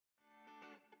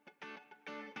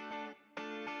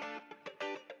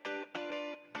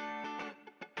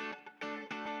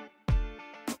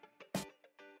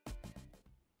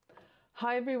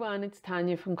Hi everyone, it's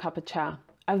Tania from Cup of Cha.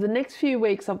 Over the next few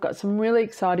weeks I've got some really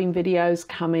exciting videos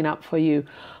coming up for you.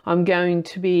 I'm going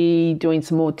to be doing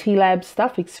some more tea lab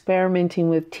stuff, experimenting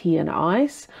with tea and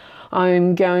ice.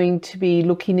 I'm going to be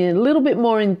looking in a little bit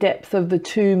more in depth of the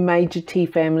two major tea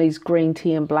families, green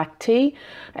tea and black tea.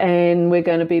 And we're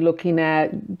going to be looking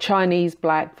at Chinese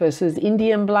black versus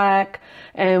Indian black,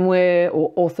 and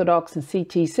or Orthodox and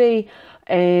CTC.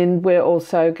 And we're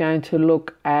also going to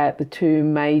look at the two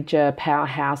major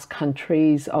powerhouse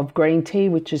countries of green tea,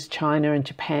 which is China and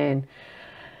Japan.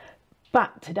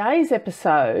 But today's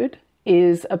episode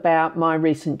is about my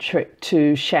recent trip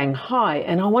to Shanghai,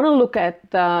 and I want to look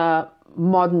at the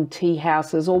modern tea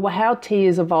houses, or how tea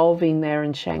is evolving there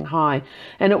in Shanghai.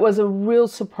 And it was a real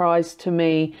surprise to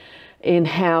me in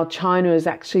how China is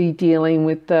actually dealing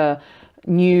with the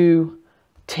new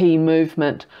tea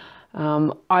movement.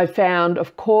 I found,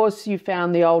 of course, you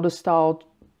found the older style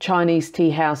Chinese tea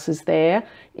houses there.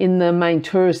 In the main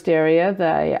tourist area,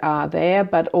 they are there,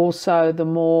 but also the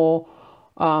more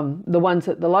the ones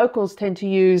that the locals tend to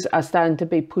use are starting to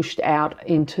be pushed out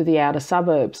into the outer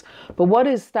suburbs. But what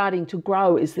is starting to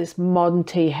grow is this modern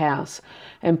tea house.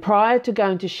 And prior to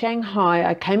going to Shanghai,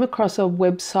 I came across a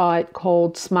website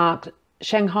called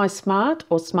Shanghai Smart,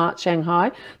 or Smart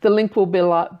Shanghai. The link will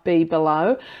be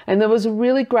below. And there was a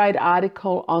really great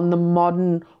article on the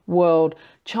modern world.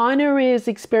 China is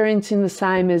experiencing the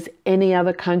same as any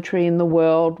other country in the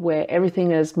world, where everything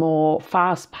is more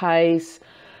fast-paced.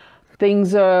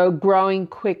 Things are growing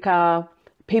quicker,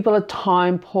 people are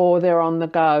time poor, they're on the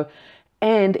go.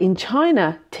 And in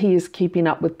China, tea is keeping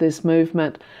up with this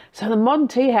movement. So the modern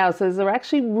tea houses are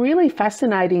actually really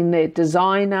fascinating. They're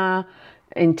designer,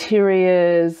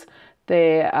 interiors,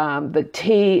 the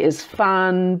tea is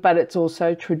fun, but it's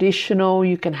also traditional.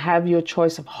 You can have your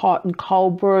choice of hot and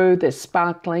cold brew, there's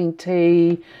sparkling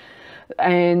tea.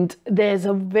 And there is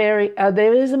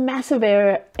a massive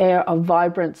air of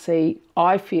vibrancy,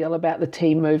 I feel, about the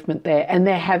tea movement there, and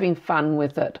they're having fun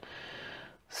with it.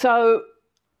 So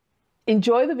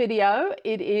enjoy the video.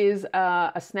 It is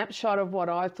a snapshot of what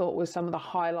I thought were some of the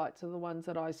highlights of the ones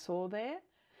that I saw there.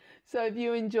 So if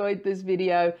you enjoyed this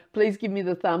video, please give me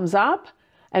the thumbs up.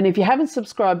 And if you haven't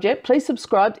subscribed yet, please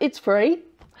subscribe. It's free.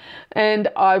 And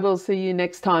I will see you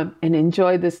next time, and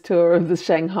enjoy this tour of the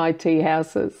Shanghai tea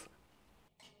houses.